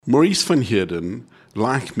Maurice van Heerden,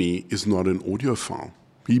 like me, is not an audiophile.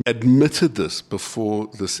 He admitted this before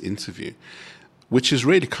this interview, which is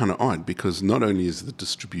really kind of odd because not only is the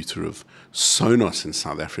distributor of Sonos in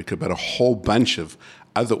South Africa, but a whole bunch of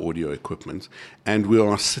other audio equipment. And we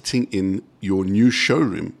are sitting in your new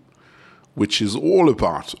showroom, which is all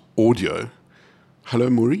about audio. Hello,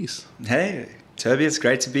 Maurice. Hey, Toby, it's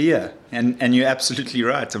great to be here. And you're absolutely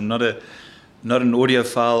right. I'm not an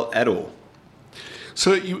audiophile at all.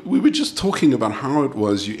 So we were just talking about how it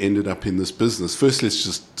was you ended up in this business. First, let's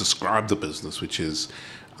just describe the business, which is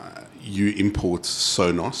you import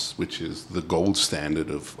Sonos, which is the gold standard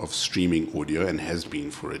of streaming audio and has been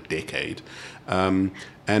for a decade, and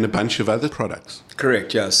a bunch of other products.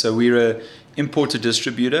 Correct, yeah. So we're an importer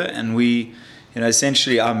distributor, and we,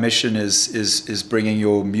 essentially our mission is bringing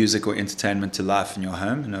your music or entertainment to life in your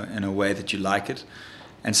home in a way that you like it.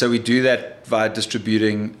 And so we do that via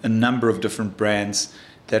distributing a number of different brands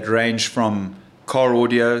that range from car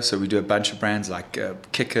audio. So we do a bunch of brands like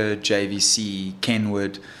Kicker, JVC,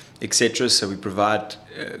 Kenwood, etc. So we provide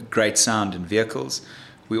great sound in vehicles.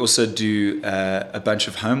 We also do a bunch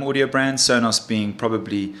of home audio brands, Sonos being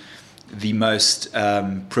probably the most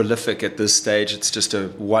prolific at this stage. It's just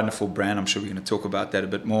a wonderful brand. I'm sure we're going to talk about that a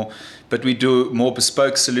bit more. But we do more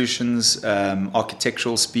bespoke solutions,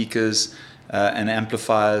 architectural speakers, and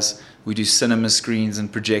amplifiers. We do cinema screens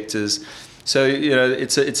and projectors. So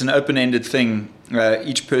it's an open-ended thing.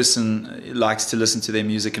 Each person likes to listen to their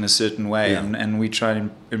music in a certain way, yeah. and we try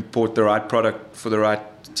and import the right product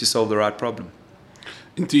to solve the right problem.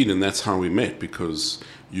 Indeed, and that's how we met, because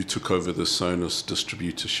you took over the Sonos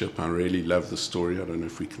distributorship. I really love the story. I don't know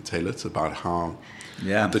if we can tell it, about how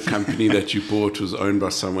the company that you bought was owned by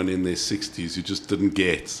someone in their 60s who just didn't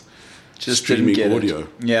get streaming audio.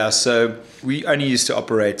 Yeah, so we only used to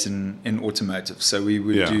operate in automotive. So we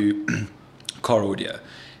would do car audio.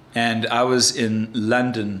 And I was in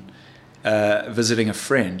London visiting a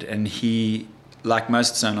friend, and he, like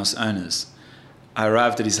most Sonos owners, I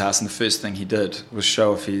arrived at his house, and the first thing he did was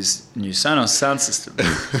show off his new Sonos sound system,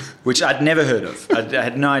 which I'd never heard of. I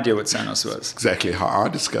had no idea what Sonos was. Exactly how I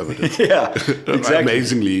discovered it. Yeah, exactly.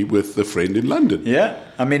 Amazingly, with a friend in London. Yeah,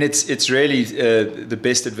 I mean, it's really the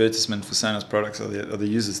best advertisement for Sonos products are the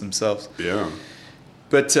users themselves. Yeah.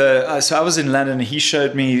 But so I was in London, and he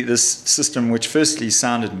showed me this system, which firstly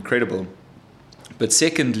sounded incredible, but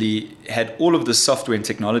secondly had all of the software and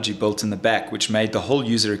technology built in the back, which made the whole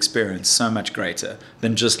user experience so much greater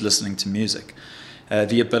than just listening to music.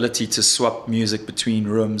 The ability to swap music between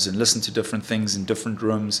rooms and listen to different things in different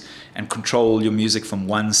rooms and control your music from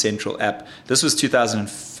one central app. This was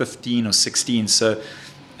 2015 or 16, so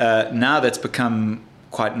now that's become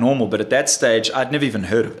quite normal. But at that stage, I'd never even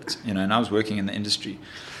heard of it, and I was working in the industry.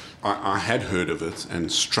 I had heard of it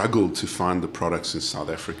and struggled to find the products in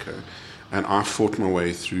South Africa. And I fought my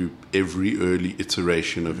way through every early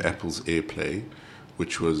iteration of Apple's AirPlay,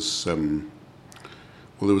 which was, there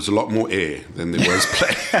was a lot more air than there was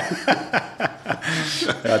play.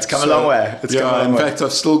 It's come a long way. In fact,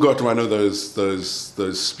 I've still got one of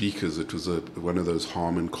those speakers. It was one of those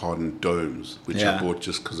Harman Kardon domes, which I bought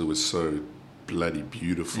just because it was so bloody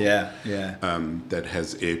beautiful. Yeah. That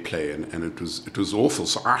has AirPlay, and it was awful.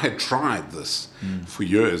 So I had tried this for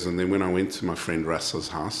years, and then when I went to my friend Russ's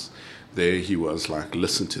house, there he was like,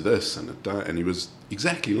 listen to this, and he was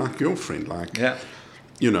exactly like your friend, like,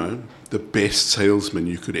 the best salesman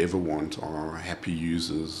you could ever want are happy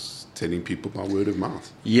users telling people by word of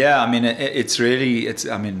mouth. Yeah, I mean, it's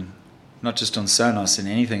not just on Sonos, in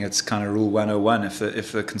anything, it's kind of rule 101.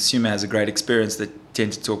 If the consumer has a great experience, they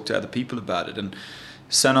tend to talk to other people about it, and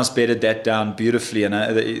Sonos bedded that down beautifully. And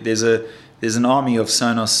there's an army of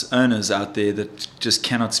Sonos owners out there that just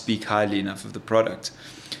cannot speak highly enough of the product.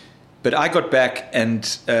 But I got back,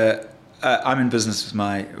 and I'm in business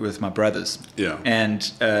with my brothers. Yeah.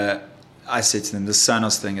 And I said to them, "This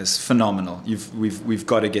Sonos thing is phenomenal. We've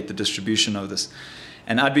got to get the distribution of this."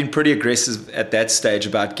 And I'd been pretty aggressive at that stage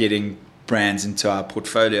about getting brands into our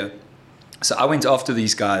portfolio. So I went after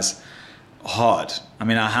these guys hard. I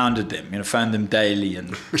mean, I hounded them, phoned them daily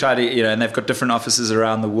and tried to, and they've got different offices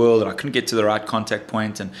around the world, and I couldn't get to the right contact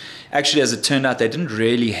point. And actually, as it turned out, they didn't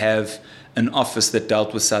really have an office that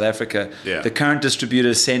dealt with South Africa. Yeah. The current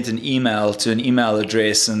distributor sent an email to an email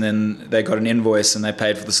address, and then they got an invoice and they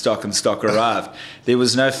paid for the stock, and the stock arrived. There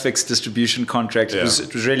was no fixed distribution contract. It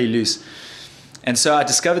was really loose. And so I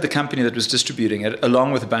discovered the company that was distributing it,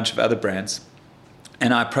 along with a bunch of other brands,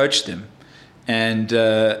 and I approached them. And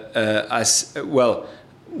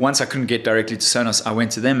once I couldn't get directly to Sonos, I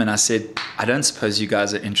went to them and I said, "I don't suppose you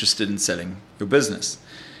guys are interested in selling your business?"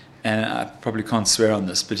 And I probably can't swear on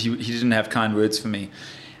this, but he didn't have kind words for me.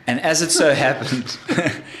 And as it so happened,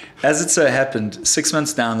 6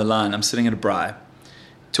 months down the line, I'm sitting at a braai,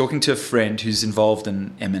 talking to a friend who's involved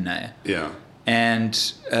in M&A. Yeah.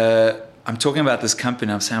 And I'm talking about this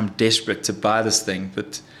company. I'm saying I'm desperate to buy this thing,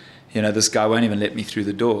 but this guy won't even let me through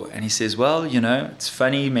the door. And he says, well, it's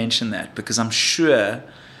funny you mention that, because I'm sure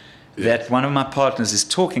that one of my partners is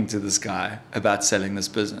talking to this guy about selling this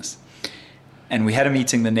business. And we had a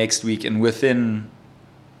meeting the next week, and within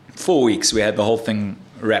 4 weeks, we had the whole thing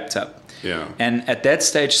wrapped up. Yeah. And at that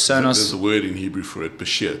stage, Sonos... There's a word in Hebrew for it,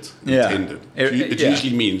 bashirt, Yeah. intended. It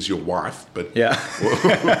usually means your wife, but... Yeah.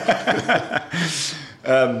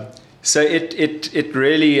 So it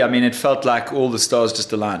really, I mean, it felt like all the stars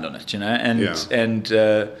just aligned on it, and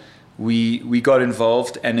we got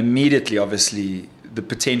involved, and immediately, obviously, the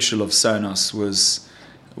potential of Sonos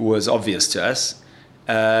was obvious to us,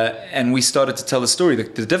 and we started to tell the story.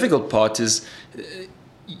 The difficult part is,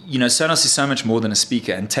 Sonos is so much more than a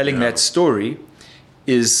speaker, and telling that story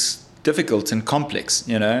is difficult and complex.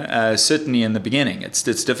 Certainly in the beginning, it's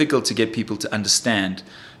difficult to get people to understand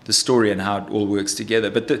the story and how it all works together.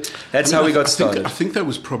 But that's how we got started. I think that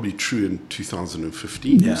was probably true in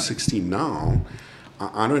 2015 or 16. Now,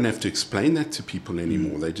 I don't have to explain that to people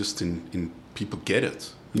anymore. They just people get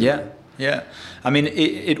it. Yeah. I mean,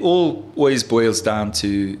 it always boils down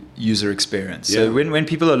to user experience. Yeah. So when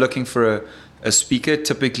people are looking for a speaker,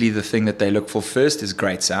 typically the thing that they look for first is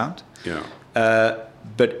great sound. Yeah.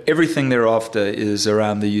 But everything thereafter is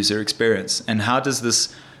around the user experience. And how does this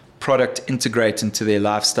product integrate into their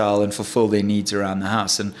lifestyle and fulfill their needs around the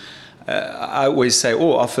house? And I always say,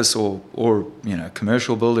 office or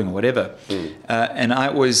commercial building or whatever. And I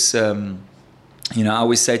always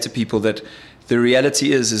say to people that the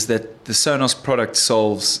reality is that the Sonos product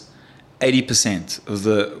solves 80% of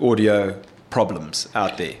the audio problems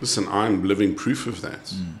out there. Listen, I'm living proof of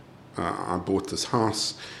that. I bought this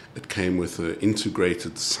house. It came with an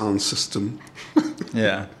integrated sound system.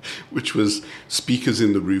 Yeah. Which was speakers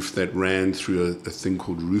in the roof that ran through a thing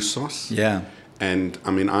called Rusos. Yeah. And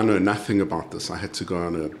I mean, I know nothing about this. I had to go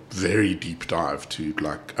on a very deep dive to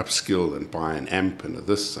upskill and buy an amp and a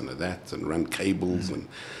this and a that and run cables and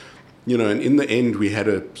and in the end we had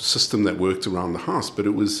a system that worked around the house, but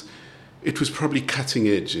it was probably cutting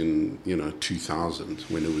edge in 2000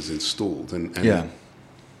 when it was installed, and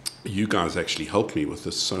you guys actually helped me with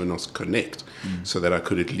this Sonos Connect so that I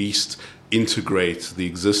could at least integrate the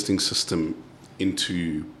existing system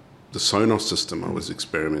into the Sonos system I was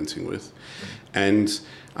experimenting with. And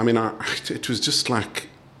I mean, it was just like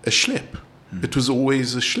a schlep. It was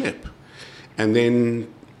always a schlep. And then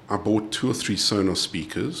I bought 2 or 3 Sonos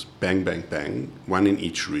speakers, bang, bang, bang, one in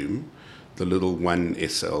each room, the little One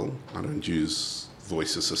SL. I don't use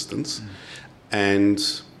voice assistants. And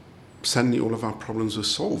suddenly all of our problems were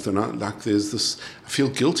solved. And I feel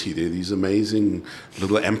guilty. There are these amazing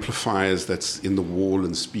little amplifiers that's in the wall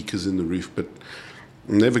and speakers in the roof, but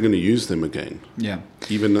I'm never going to use them again. Yeah.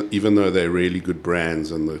 Even though they're really good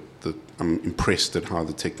brands, and I'm impressed at how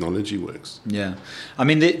the technology works. Yeah. I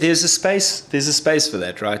mean, there's a space for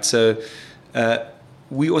that, right? So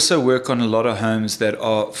we also work on a lot of homes that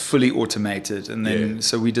are fully automated, and then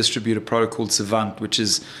so we distribute a product called Savant, which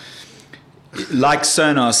is like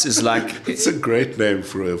Sonos is like... It's a great name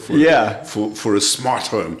for a smart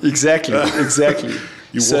home. Exactly.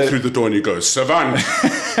 You walk through the door and you go, Savant,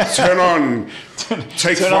 turn on,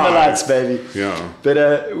 take turn 5. on the lights, baby. Yeah. But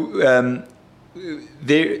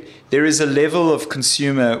there is a level of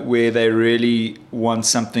consumer where they really want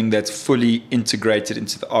something that's fully integrated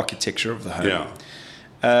into the architecture of the home.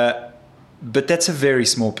 Yeah. But that's a very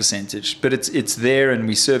small percentage. But it's there, and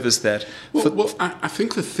we service that. Well, I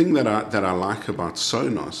think the thing that I like about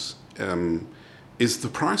Sonos is the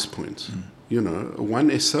price point. A One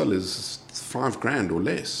SL is $5,000 or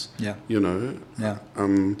less. Yeah.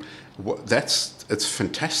 It's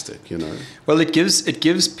fantastic. Well, it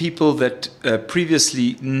gives people that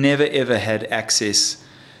previously never ever had access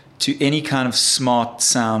to any kind of smart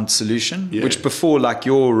sound solution, which before, like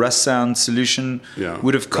your Russ Sound solution,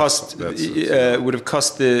 would have cost the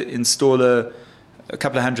installer a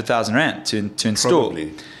couple of $100,000 to install.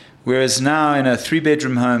 Probably. Whereas now in a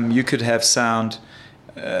 3-bedroom home, you could have sound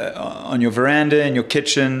on your veranda, in your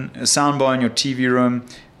kitchen, a soundbar in your TV room,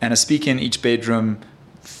 and a speaker in each bedroom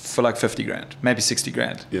for like $50,000, maybe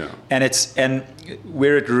 $60,000. Yeah. And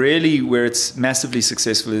where it's massively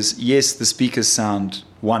successful is, yes, the speakers sound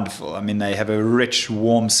wonderful. I mean, they have a rich,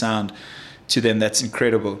 warm sound to them that's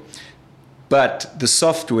incredible. But the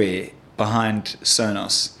software behind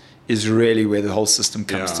Sonos is really where the whole system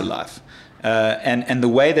comes to life. And the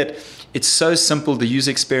way that it's so simple, the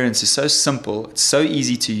user experience is so simple, it's so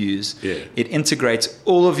easy to use. Yeah. It integrates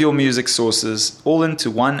all of your music sources all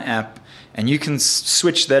into one app, and you can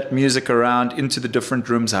switch that music around into the different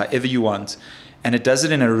rooms however you want. And it does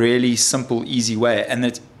it in a really simple, easy way. And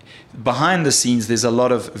that behind the scenes, there's a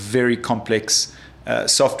lot of very complex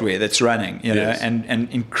software that's running, you know, Yes. and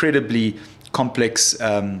incredibly complex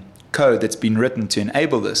code that's been written to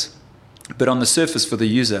enable this. But on the surface for the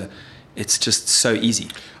user, it's just so easy.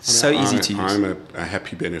 So easy to use. I'm a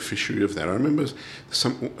happy beneficiary of that. I remember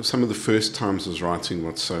some of the first times I was writing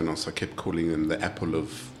what Sonos, I kept calling them the Apple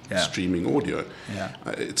of streaming audio. Yeah.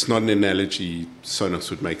 It's not an analogy Sonos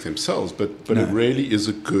would make themselves, but No. it really is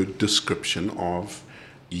a good description of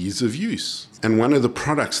ease of use. And one of the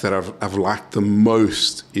products that I've liked the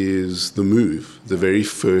most is the Move, the very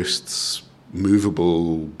first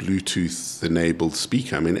movable Bluetooth-enabled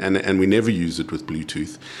speaker. I mean, and we never use it with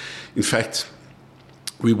Bluetooth. In fact,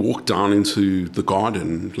 we walk down into the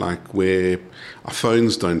garden, like where our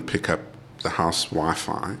phones don't pick up the house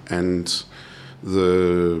Wi-Fi, and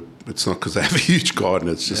it's not because they have a huge garden,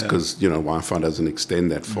 it's just because Wi-Fi doesn't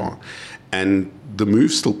extend that far. And the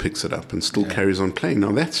Move still picks it up and still carries on playing.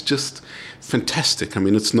 Now that's just fantastic. I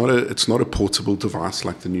mean, it's not a portable device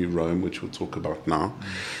like the new Roam, which we'll talk about now,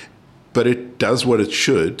 but it does what it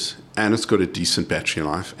should, and it's got a decent battery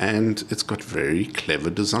life, and it's got very clever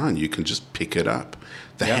design. You can just pick it up.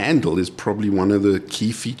 The handle is probably one of the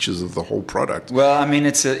key features of the whole product. Well, I mean,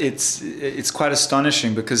 it's quite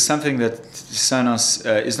astonishing, because something that Sonos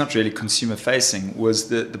is not really consumer facing was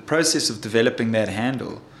the process of developing that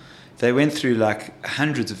handle. They went through like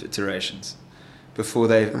hundreds of iterations before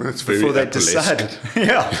they decided.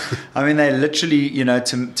 Yeah, I mean, they literally,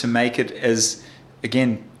 to make it as,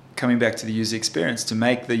 again, coming back to the user experience, to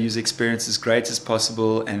make the user experience as great as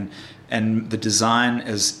possible and the design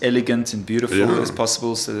as elegant and beautiful as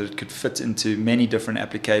possible, so that it could fit into many different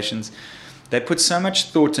applications. They put so much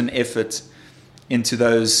thought and effort into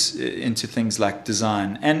things like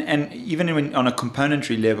design, and even on a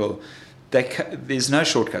componentry level, there's no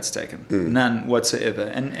shortcuts taken, none whatsoever.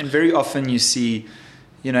 And very often you see,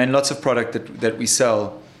 in lots of product that we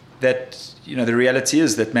sell, that the reality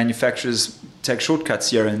is that manufacturers take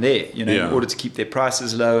shortcuts here and there, in order to keep their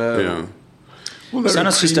prices lower. Yeah. Well,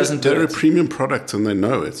 Sonos just doesn't do it. They're a premium product, and they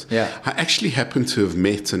know it. Yeah. I actually happened to have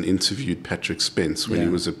met and interviewed Patrick Spence when he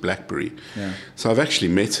was at BlackBerry. Yeah. So I've actually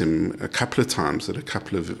met him a couple of times at a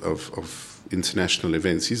couple of international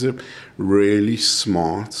events. He's a really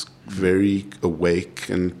smart, very awake,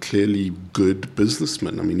 and clearly good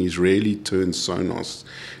businessman. I mean, he's really turned Sonos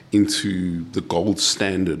into the gold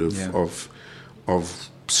standard of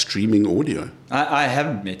streaming audio. I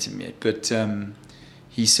haven't met him yet, but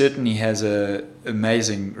he certainly has an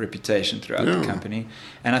amazing reputation throughout the company.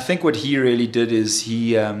 And I think what he really did is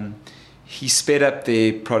he sped up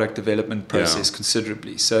their product development process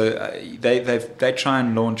considerably. So they try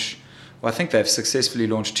and launch, I think they've successfully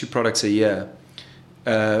launched 2 products a year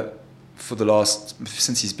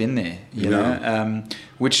since he's been there, you know,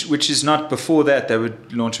 which is not, before that they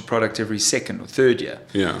would launch a product every second or third year.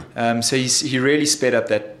 So he really sped up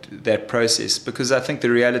that process, because I think the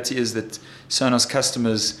reality is that Sonos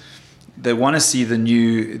customers, they want to see the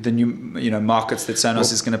new markets that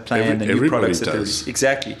Sonos is going to play in, the new products that they're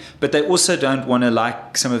exactly. But they also don't want to,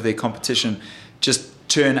 like some of their competition, just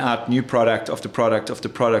turn out new product after product after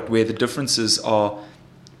product where the differences are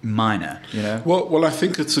minor, Well, I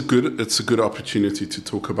think it's a good opportunity to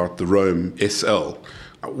talk about the Roam SL.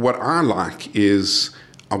 What I like is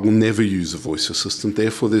I will never use a voice assistant.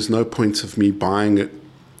 Therefore, there's no point of me buying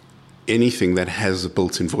anything that has a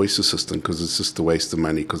built-in voice assistant, because it's just a waste of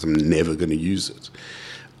money, because I'm never going to use it.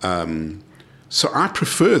 So I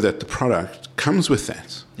prefer that the product comes with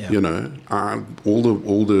that.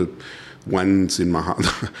 All the ones in my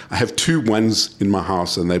house. I have 2 ones in my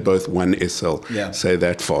house, and they're both 1 SL. Say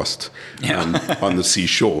that fast. On the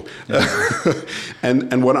seashore.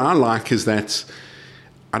 And what I like is that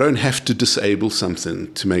I don't have to disable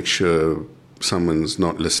something to make sure someone's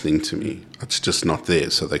not listening to me. It's just not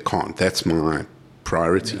there, so they can't. That's my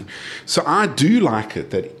priority. So I do like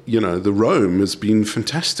it that, the Roam has been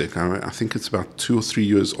fantastic. I think it's about 2 or 3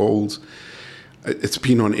 years old. It's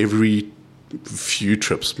been on every few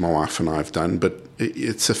trips my wife and I have done, but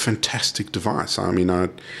it's a fantastic device. I mean,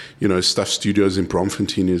 Stuff Studios in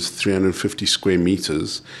Bromfontein is 350 square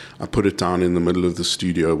meters. I put it down in the middle of the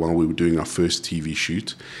studio while we were doing our first TV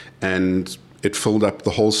shoot, and it filled up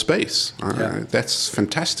the whole space. That's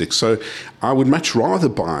fantastic. So I would much rather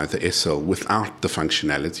buy the SL without the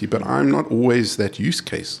functionality, but I'm not always that use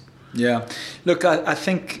case. Yeah. Look, I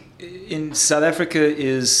think, in South Africa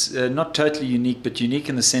is not totally unique, but unique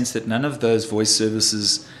in the sense that none of those voice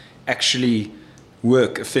services actually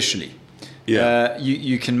work officially. Yeah.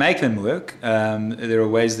 You can make them work. There are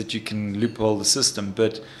ways that you can loophole the system,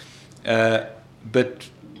 but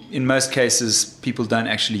in most cases, people don't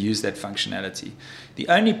actually use that functionality. The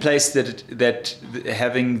only place that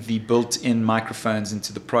having the built-in microphones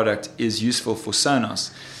into the product is useful for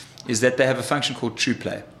Sonos is that they have a function called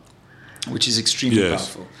TruePlay, which is extremely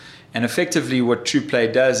powerful. And effectively what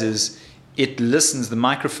TruePlay does is it listens, the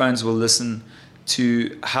microphones will listen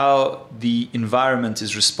to how the environment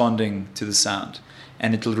is responding to the sound,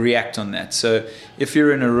 and it'll react on that. So if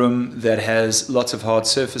you're in a room that has lots of hard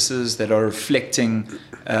surfaces that are reflecting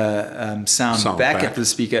sound back at the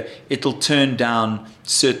speaker, it'll turn down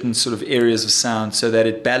certain sort of areas of sound so that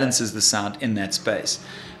it balances the sound in that space.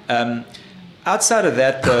 Outside of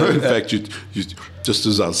that, though... In fact, you just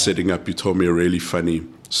as I was setting up, you told me a really funny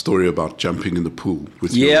story about jumping in the pool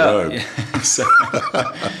with your robe. Yeah.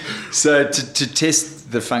 So to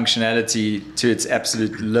test the functionality to its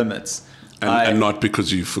absolute limits... And not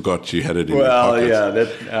because you forgot you had it in your pocket. Well,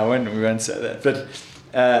 yeah, we won't say that. But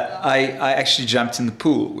I actually jumped in the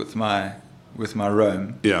pool with my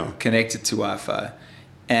Roam connected to Wi-Fi.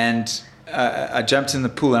 And I jumped in the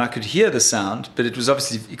pool and I could hear the sound, but it was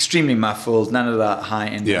obviously extremely muffled. None of the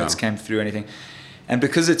high-end notes came through or anything. And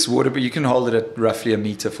because it's water, but you can hold it at roughly a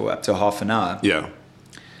meter for up to half an hour. Yeah.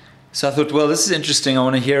 So I thought, well, this is interesting. I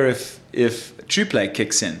want to hear if TruePlay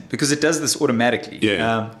kicks in, because it does this automatically.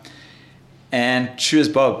 Yeah. And true as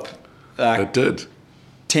Bob, it did.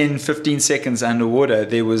 10, 15 seconds underwater,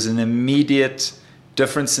 there was an immediate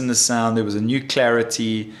difference in the sound. There was a new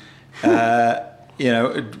clarity.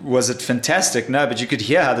 Was it fantastic? No, but you could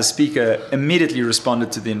hear how the speaker immediately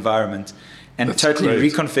responded to the environment and That's totally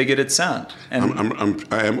great. reconfigured its sound. And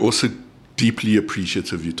I am also deeply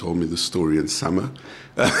appreciative you told me the story in summer.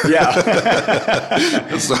 Yeah.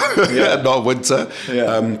 Not winter.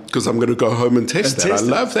 Because I'm going to go home and test that. I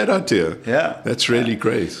love that idea. Yeah. That's really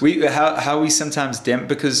great. How we sometimes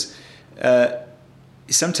because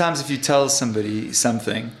sometimes if you tell somebody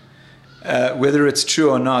something, whether it's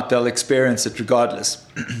true or not, they'll experience it regardless.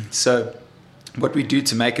 So what we do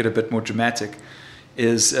to make it a bit more dramatic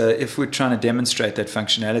is if we're trying to demonstrate that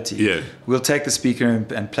functionality, we'll take the speaker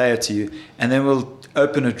and play it to you, and then we'll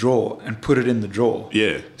open a drawer and put it in the drawer.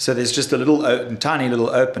 Yeah. So there's just a tiny little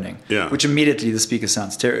opening, which immediately the speaker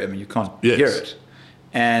sounds terrible. I mean, you can't hear it.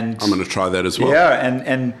 And I'm going to try that as well. Yeah,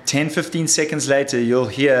 and 10, 15 seconds later, you'll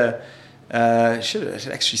hear, it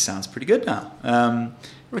actually sounds pretty good now.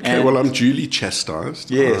 Okay, well, I'm duly chastised.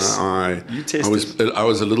 Yes, you tested. I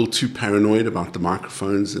was a little too paranoid about the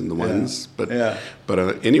microphones and the ones, but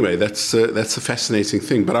anyway, that's a fascinating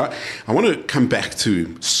thing. But I want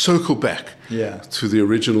to circle back to the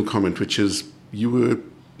original comment, which is you were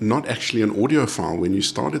not actually an audiophile when you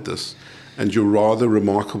started this, and your rather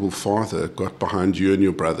remarkable father got behind you and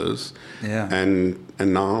your brothers, and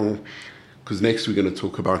now, because next we're going to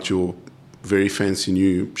talk about your very fancy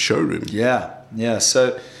new showroom. Yeah.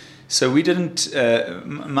 So we didn't.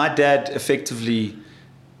 My dad effectively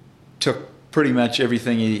took pretty much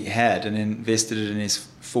everything he had and invested it in his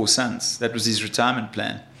 4 sons. That was his retirement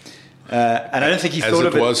plan. And I don't think he thought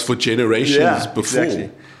of it. As it was for generations before. Exactly.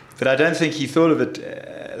 But I don't think he thought of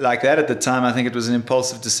it like that at the time. I think it was an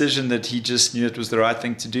impulsive decision that he just knew it was the right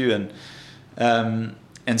thing to do.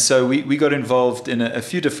 And so we got involved in a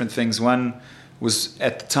few different things. One was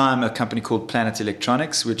at the time a company called Planet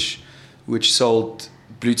Electronics, which sold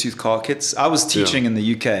Bluetooth car kits. I was teaching in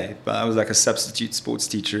the UK, but I was like a substitute sports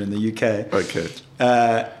teacher in the UK. Okay.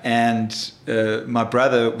 And my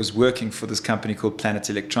brother was working for this company called Planet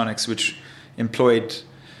Electronics, which employed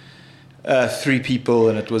 3 people,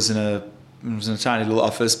 and it was in a tiny little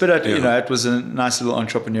office. But it was a nice little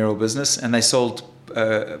entrepreneurial business, and they sold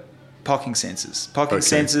parking sensors,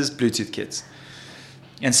 Bluetooth kits.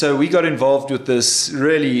 And so we got involved with this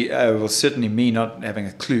really, certainly me not having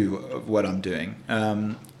a clue of what I'm doing.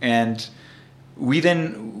 And we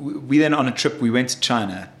then on a trip, we went to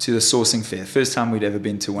China to the sourcing fair, first time we'd ever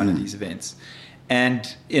been to one of these events.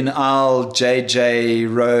 And in aisle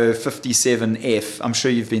JJ row 57F, I'm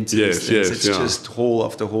sure you've been to these things. It's just hall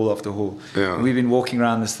after hall after hall. Yeah. And we've been walking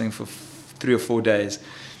around this thing for 3 or 4 days.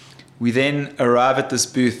 We then arrive at this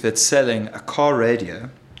booth that's selling a car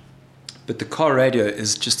radio. But the car radio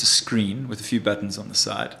is just a screen with a few buttons on the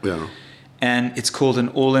side. Yeah. And it's called an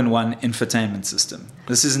all-in-one infotainment system.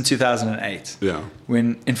 This is in 2008. Yeah.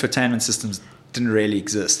 When infotainment systems didn't really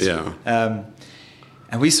exist. Yeah.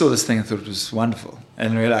 And we saw this thing and thought it was wonderful.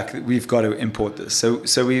 And we were like, we've got to import this.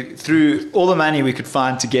 So we threw all the money we could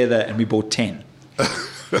find together and we bought 10.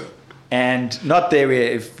 and not there where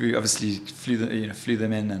if we obviously flew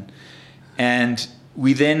them in, and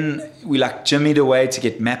we like jimmied away to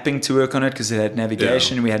get mapping to work on it because it had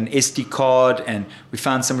navigation. Yeah. We had an SD card, and we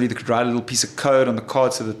found somebody that could write a little piece of code on the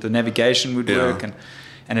card so that the navigation would work,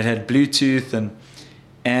 and it had Bluetooth,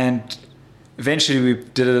 and eventually we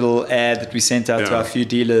did a little ad that we sent out to our few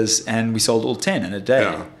dealers, and we sold all 10 in a day.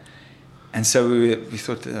 Yeah. And so we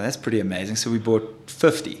thought, that's pretty amazing. So we bought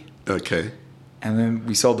 50. Okay. And then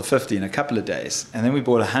we sold the 50 in a couple of days. And then we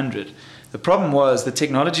bought 100. The problem was the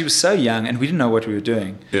technology was so young and we didn't know what we were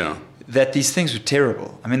doing. Yeah. That these things were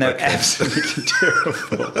terrible. I mean, they were absolutely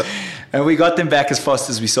terrible. And we got them back as fast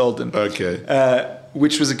as we sold them. Okay.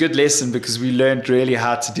 Which was a good lesson because we learned really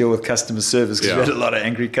how to deal with customer service because we had a lot of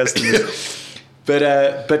angry customers.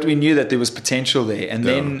 But we knew that there was potential there. And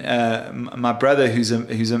then my brother, who's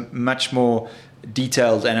a much more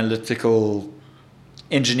detailed, analytical,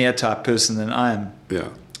 engineer type person than I am,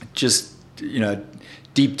 just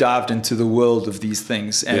deep dived into the world of these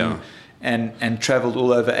things and traveled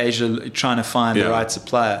all over Asia trying to find the right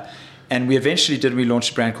supplier. And we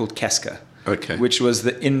launched a brand called Casca, which was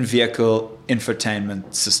the in-vehicle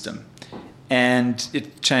infotainment system. And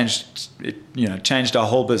it changed our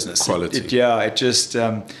whole business. Quality. It just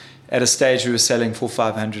at a stage we were selling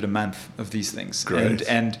 400-500 a month of these things. Great.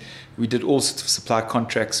 And we did all sorts of supply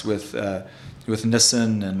contracts with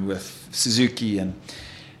Nissan and with Suzuki,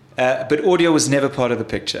 but audio was never part of the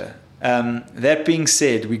picture. That being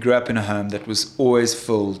said, we grew up in a home that was always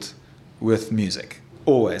filled with music.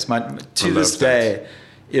 Always. To this day,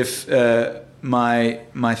 if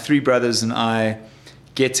my three brothers and I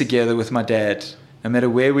get together with my dad, no matter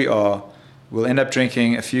where we are, we'll end up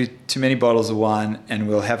drinking a few too many bottles of wine, and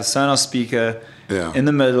we'll have a Sonos speaker in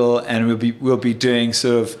the middle, and we'll be doing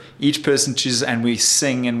sort of each person chooses, and we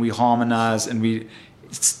sing and we harmonize, and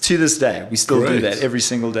to this day we still do that every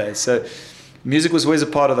single day. So music was always a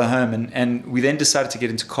part of the home, and we then decided to get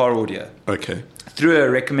into car audio. Okay. Through a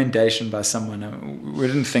recommendation by someone.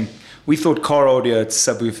 We thought car audio, it's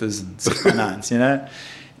subwoofers and 6x9s,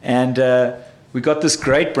 and we got this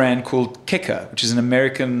great brand called Kicker, which is an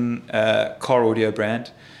American car audio brand.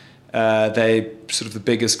 They're sort of the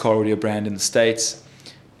biggest car audio brand in the States.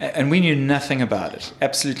 And we knew nothing about it,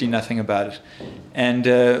 absolutely nothing about it. And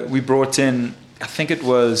we brought in, I think it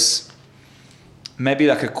was maybe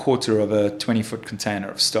like a quarter of a 20-foot container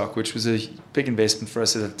of stock, which was a big investment for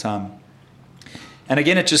us at the time. And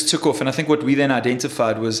again, it just took off. And I think what we then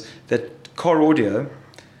identified was that car audio,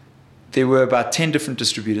 there were about 10 different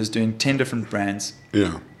distributors doing 10 different brands.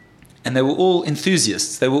 Yeah. And they were all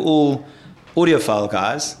enthusiasts. They were all audiophile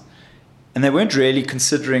guys. And they weren't really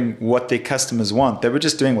considering what their customers want. They were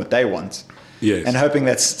just doing what they want. Yes. And hoping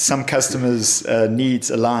that some customers' needs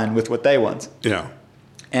align with what they want. Yeah.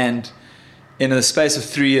 And in the space of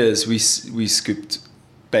 3 years, we scooped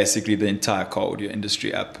basically the entire car audio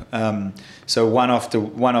industry up. So one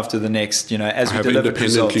after the next, as we delivered results. I have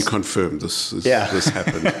independently confirmed this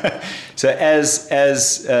happened. So as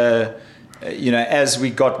we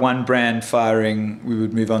got one brand firing, we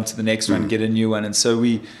would move on to the next one, get a new one. And so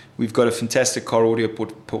we've got a fantastic car audio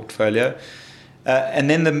portfolio. And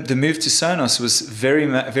then the move to Sonos was very,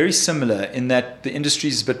 very similar in that the industry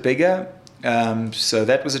is a bit bigger. So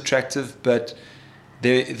that was attractive, but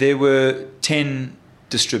there were 10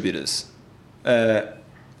 distributors,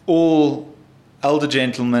 all elder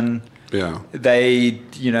gentlemen. Yeah. They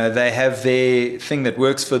have their thing that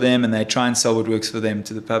works for them, and they try and sell what works for them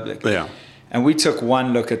to the public. Yeah. And we took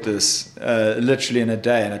one look at this literally in a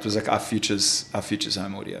day, and it was like our futures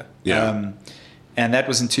home audio. Yeah. And that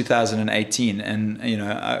was in 2018, and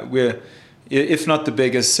we're, if not the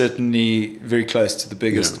biggest, certainly very close to the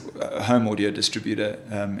biggest home audio distributor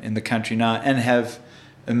in the country now, and have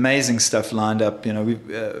amazing stuff lined up,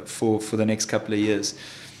 for the next couple of years.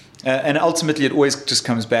 And ultimately, it always just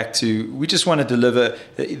comes back to, we just want to deliver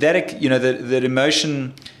that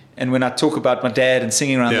emotion. And when I talk about my dad and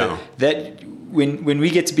singing around that when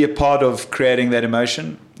we get to be a part of creating that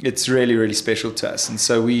emotion, it's really, really special to us. And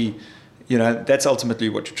so that's ultimately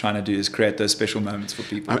what you're trying to do, is create those special moments for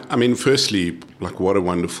people. I mean, firstly, like, what a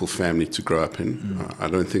wonderful family to grow up in. I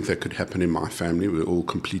don't think that could happen in my family. We're all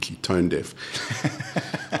completely tone deaf.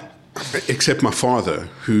 Except my father,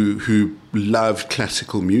 who loved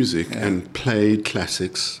classical music and played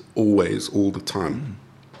classics always, all the time.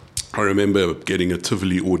 I remember getting a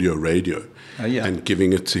Tivoli audio radio and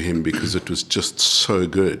giving it to him because it was just so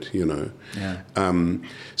good,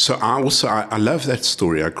 So I love that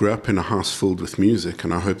story. I grew up in a house filled with music,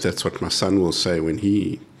 and I hope that's what my son will say when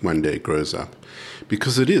he one day grows up.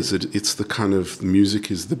 Because it's the kind of, music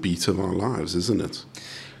is the beat of our lives, isn't it?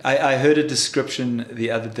 I heard a description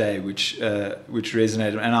the other day which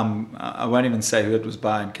resonated, and I won't even say who it was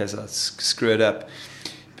by in case I screw it up.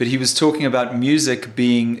 But he was talking about music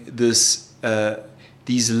being this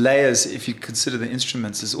these layers. If you consider the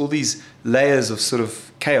instruments, there's all these layers of sort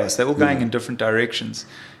of chaos. They're all going in different directions,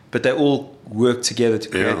 but they all work together to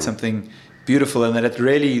create something beautiful, and that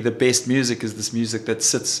really the best music is this music that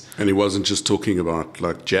sits. And he wasn't just talking about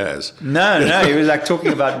like jazz. No, he was like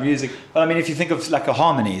talking about music. Well, I mean, if you think of like a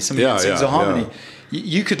harmony, somebody that sings a harmony,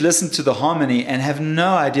 you could listen to the harmony and have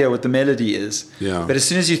no idea what the melody is. Yeah. But as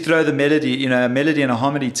soon as you throw the melody, a melody and a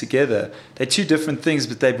harmony together, they're two different things,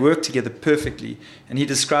 but they work together perfectly. And he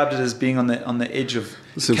described it as being on the edge of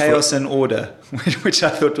chaos and order, which I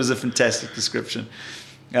thought was a fantastic description.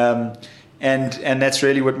 And that's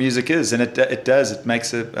really what music is, and it does. It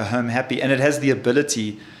makes a home happy, and it has the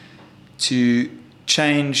ability to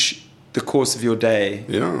change the course of your day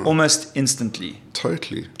almost instantly.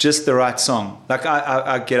 Totally. Just the right song. Like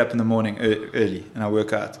I get up in the morning early and I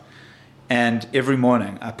work out, and every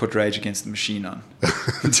morning I put Rage Against the Machine on.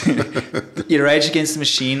 Either Rage Against the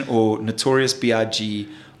Machine or Notorious B.I.G.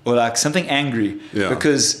 or like something angry,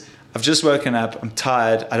 because I've just woken up, I'm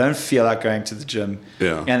tired, I don't feel like going to the gym.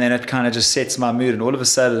 Yeah. And then it kind of just sets my mood, and all of a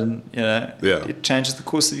sudden, it changes the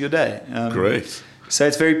course of your day. Great. So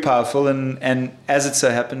it's very powerful, and as it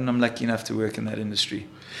so happened, I'm lucky enough to work in that industry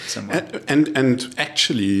somewhat. And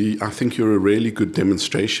actually, I think you're a really good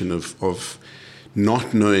demonstration of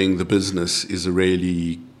not knowing the business is a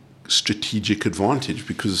really strategic advantage,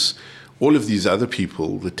 because all of these other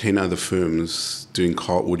people, the 10 other firms doing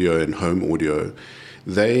car audio and home audio,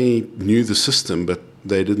 they knew the system, but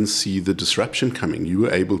they didn't see the disruption coming. You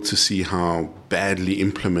were able to see how badly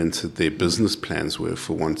implemented their business plans were,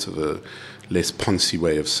 for want of a less poncy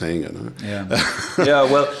way of saying it. Huh? Yeah.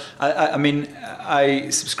 Well, I mean, I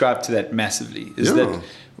subscribe to that massively. That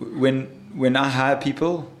when I hire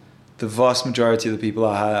people, the vast majority of the people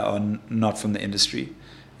I hire are not from the industry.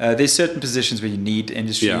 There's certain positions where you need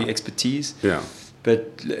industry expertise. Yeah.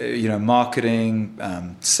 But marketing,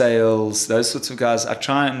 sales, those sorts of guys, I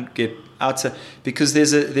try and get out to, because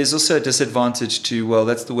there's also a disadvantage to, well,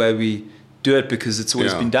 that's the way we do it because it's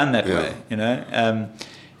always been done that way,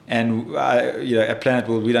 and at Planet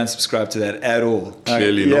World we don't subscribe to that at all.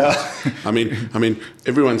 Clearly not. I mean,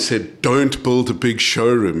 everyone said don't build a big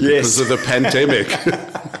showroom because of the pandemic.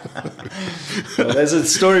 Well, there's a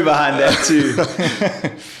story behind that too.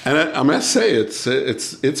 And I must say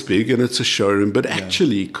it's big and it's a showroom, but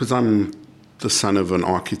actually, because I'm the son of an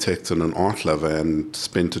architect and an art lover and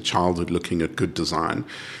spent a childhood looking at good design,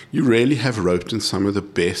 you really have roped in some of the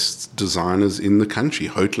best designers in the country.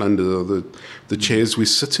 Houtland are the chairs we're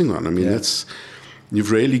sitting on. I mean,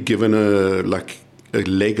 you've really given a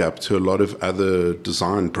leg up to a lot of other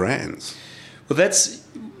design brands. Well, that's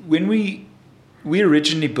when we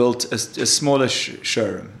originally built a smaller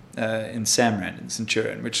showroom in Samrand in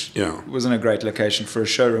Centurion, which wasn't a great location for a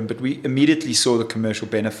showroom, but we immediately saw the commercial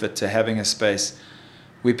benefit to having a space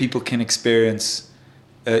where people can experience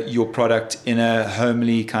your product in a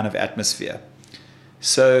homely kind of atmosphere.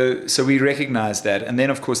 So we recognized that. And then,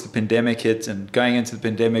 of course, the pandemic hit, and going into the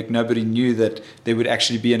pandemic, nobody knew that there would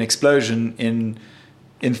actually be an explosion in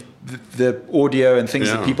the audio and things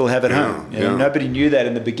that people have at home. Nobody knew that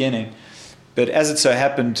in the beginning. But as it so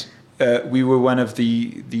happened, we were one of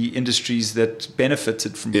the industries that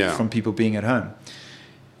benefited from people being at home.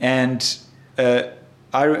 And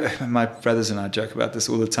my brothers and I joke about this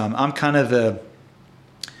all the time. I'm kind of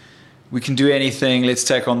we can do anything, let's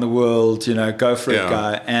take on the world, go for it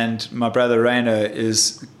guy. And my brother Rainer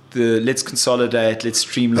is let's consolidate, let's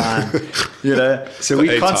streamline, So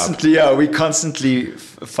we're constantly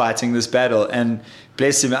fighting this battle. And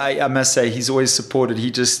bless him, I must say, he's always supported.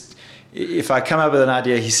 If I come up with an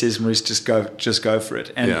idea, he says, Maurice, just go for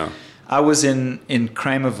it. And I was in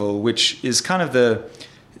Kramerville, which is kind of the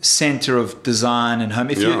center of design and home.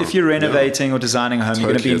 If you're renovating or designing a home, you're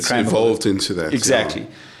going to be in Kramerville. It's evolved into that. Exactly.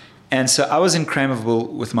 And so I was in Kramerville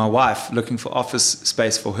with my wife looking for office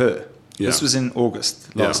space for her. This was in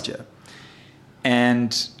August last year.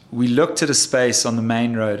 And we looked at a space on the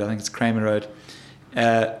main road, I think it's Kramer Road,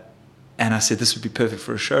 and I said, this would be perfect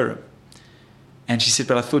for a showroom. And she said,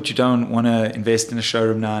 but I thought you don't want to invest in a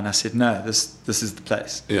showroom now. And I said, no, this is the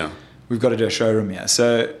place. Yeah. We've got to do a showroom here.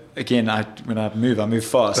 So again, when I move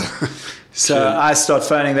fast. So I start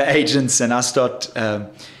phoning the agents, and I start,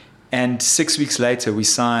 and 4 weeks later, we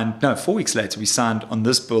signed on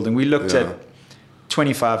this building. We looked at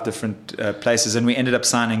 25 different places, and we ended up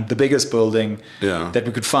signing the biggest building that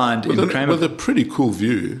we could find in Kramer. With a pretty cool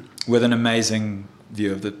view. With an amazing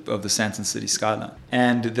view of the Sandton City skyline.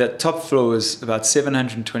 And the top floor was about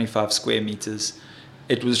 725 square meters.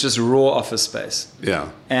 It was just raw office space.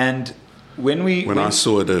 Yeah. And when I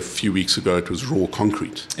saw it a few weeks ago, it was raw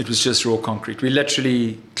concrete. It was just raw concrete. We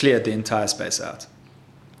literally cleared the entire space out.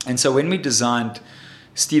 And so when we designed,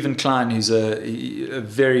 Stephen Klein, who's a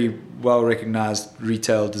very well-recognized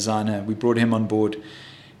retail designer, we brought him on board.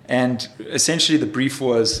 And essentially the brief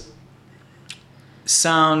was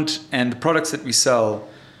sound and the products that we sell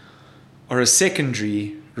are a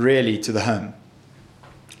secondary, really, to the home.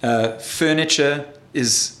 Furniture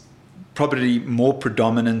is probably more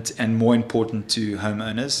predominant and more important to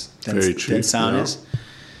homeowners than sound is.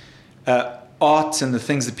 Art and the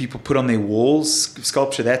things that people put on their walls,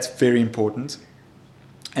 sculpture, that's very important.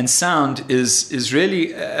 And sound is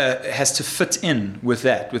really has to fit in with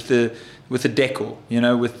that, with the decor,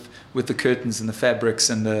 with the curtains and the fabrics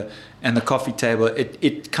and the coffee table.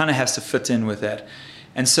 It kind of has to fit in with that.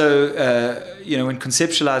 And so when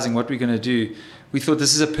conceptualizing what we're going to do, we thought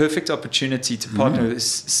this is a perfect opportunity to partner with.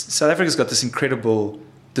 South Africa's got this incredible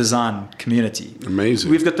design community.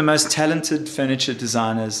 Amazing. We've got the most talented furniture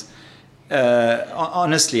designers,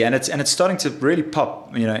 honestly, and it's starting to really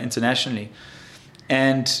pop, internationally.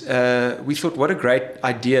 And we thought, what a great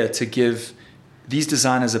idea to give these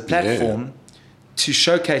designers a platform to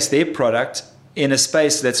showcase their product in a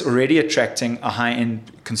space that's already attracting a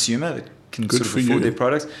high-end consumer that can sort of afford their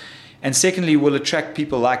products. And secondly, will attract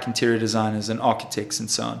people like interior designers and architects and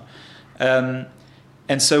so on.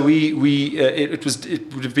 And so it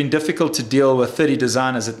would have been difficult to deal with 30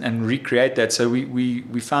 designers and recreate that. So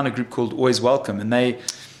we found a group called Always Welcome, and they,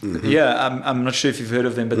 I'm not sure if you've heard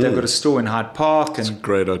of them, but they've got a store in Hyde Park. It's a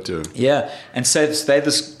great idea. Yeah, and so they're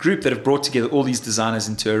this group that have brought together all these designers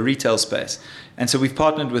into a retail space. And so we've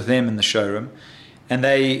partnered with them in the showroom. And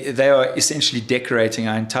they are essentially decorating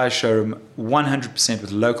our entire showroom 100%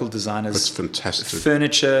 with local designers. That's fantastic.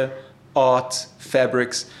 Furniture, art,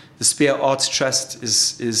 fabrics. The Spear Arts Trust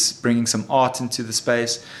is bringing some art into the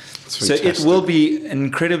space. So it will be an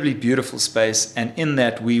incredibly beautiful space. And in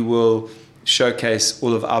that, we will showcase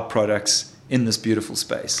all of our products in this beautiful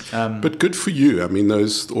space. But good for you. I mean,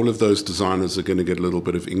 all of those designers are going to get a little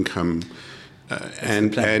bit of income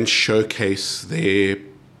and showcase their...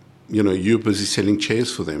 you're busy selling chairs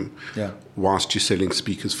for them whilst you're selling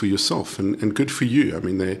speakers for yourself. And good for you. I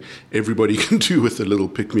mean, everybody can do with a little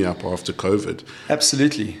pick-me-up after COVID.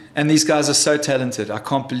 Absolutely. And these guys are so talented. I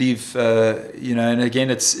can't believe, and again,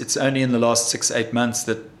 it's only in the last 6-8 months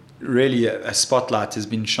that really a spotlight has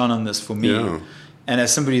been shone on this for me. Yeah. And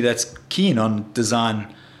as somebody that's keen on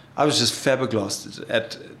design, I was just flabbergasted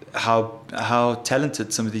at how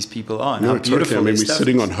talented some of these people are and how beautiful totally. I mean, we're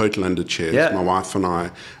sitting is. on Hoytlander chairs. Yeah. My wife and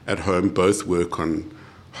I at home both work on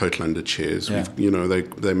Hoytlander chairs. Yeah.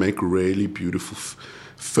 They make really beautiful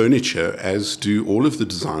furniture, as do all of the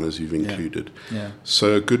designers you've included. Yeah.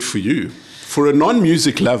 So good for you. For a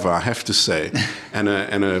non-music lover, I have to say, and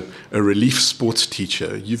a relief sports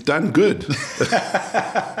teacher, you've done good.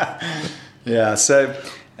 Yeah. So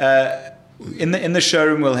in the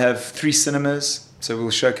showroom, we'll have 3 cinemas. So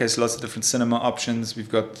we'll showcase lots of different cinema options.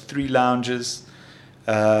 We've got 3 lounges,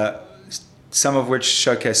 some of which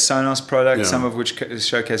showcase Sonos products, some of which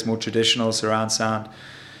showcase more traditional surround sound.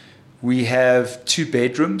 We have 2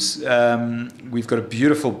 bedrooms. We've got a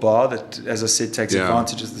beautiful bar that, as I said, takes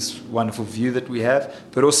advantage of this wonderful view that we have,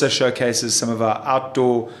 but also showcases some of our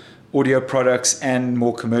outdoor audio products and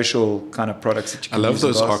more commercial kind of products that you can use. I love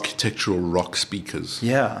those architectural rock speakers.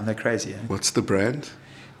 Yeah, and they're crazy. What's the brand?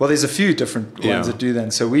 Well, there's a few different ones that do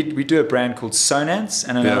that. So we do a brand called Sonance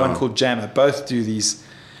and another one called Jammer. Both do these.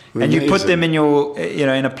 Amazing. And you put them in your,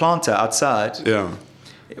 in a planter outside. Yeah.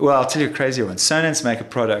 Well, I'll tell you a crazy one. Sonance make a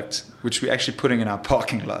product which we're actually putting in our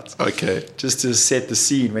parking lot. Okay. Just to set the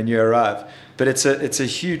scene when you arrive. But it's a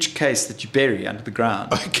huge case that you bury under the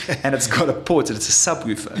ground. Okay. And it's got a port and it's a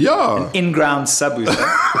subwoofer. Yeah. An in-ground subwoofer.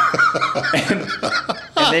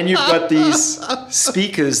 and then you've got these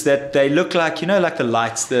speakers that they look like, like the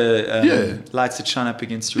lights, lights that shine up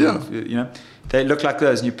against your roof, They look like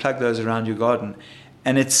those and you plug those around your garden.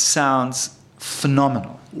 And it sounds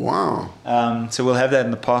phenomenal. Wow. So we'll have that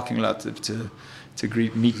in the parking lot to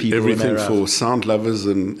meet people. Everything for sound lovers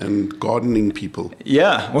and gardening people.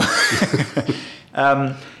 Yeah.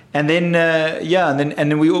 And then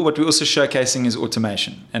what we're also showcasing is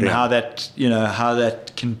automation and how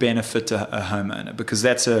that can benefit a homeowner, because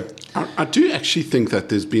that's I do actually think that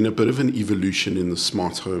there's been a bit of an evolution in the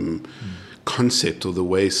smart home concept, or the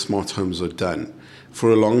way smart homes are done.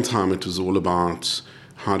 For a long time, it was all about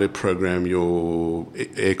how to program your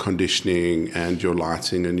air conditioning and your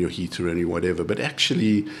lighting and your heater and your whatever. But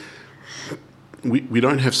actually, we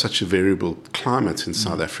don't have such a variable climate in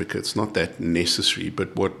South Africa. It's not that necessary.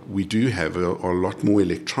 But what we do have are a lot more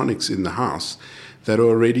electronics in the house that are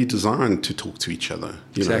already designed to talk to each other.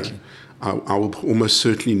 You Exactly. know, I will almost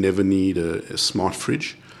certainly never need a smart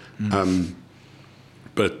fridge.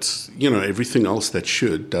 But, you know, everything else that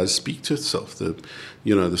should does speak to itself. The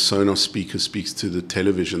Sonos speaker speaks to the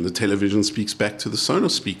television speaks back to the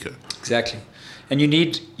Sonos speaker. Exactly. And you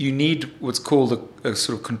need what's called a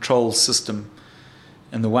sort of control system.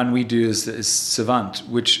 And the one we do is Savant,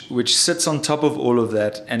 which sits on top of all of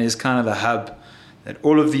that and is kind of the hub that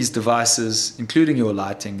all of these devices, including your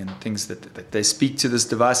lighting and things that they speak to this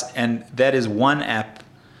device. And that is one app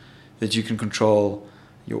that you can control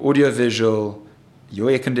your audio visual,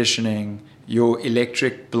 your air conditioning, your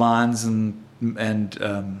electric blinds and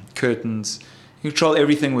curtains. You control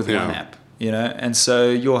everything with one app, you know. And so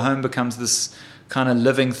your home becomes this kind of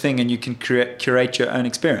living thing, and you can curate your own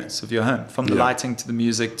experience of your home, from the lighting to the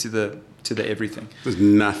music to the everything. There's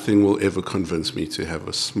nothing will ever convince me to have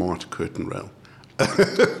a smart curtain rail.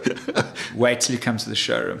 Wait till you come to the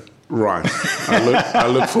showroom. Right. I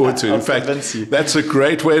look forward to it. In fact, that's a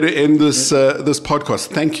great way to end this podcast.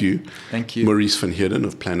 Thank you. Thank you. Maurice van Heerden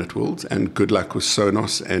of Planet World, and good luck with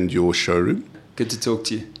Sonos and your showroom. Good to talk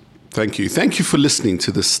to you. Thank you. Thank you for listening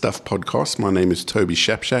to this Stuff podcast. My name is Toby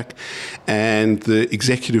Shapshak, and the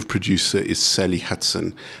executive producer is Sally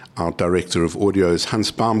Hudson. Our director of audio is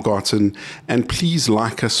Hans Baumgarten. And please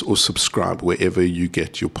like us or subscribe wherever you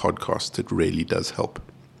get your podcast. It really does help.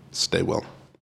 Stay well.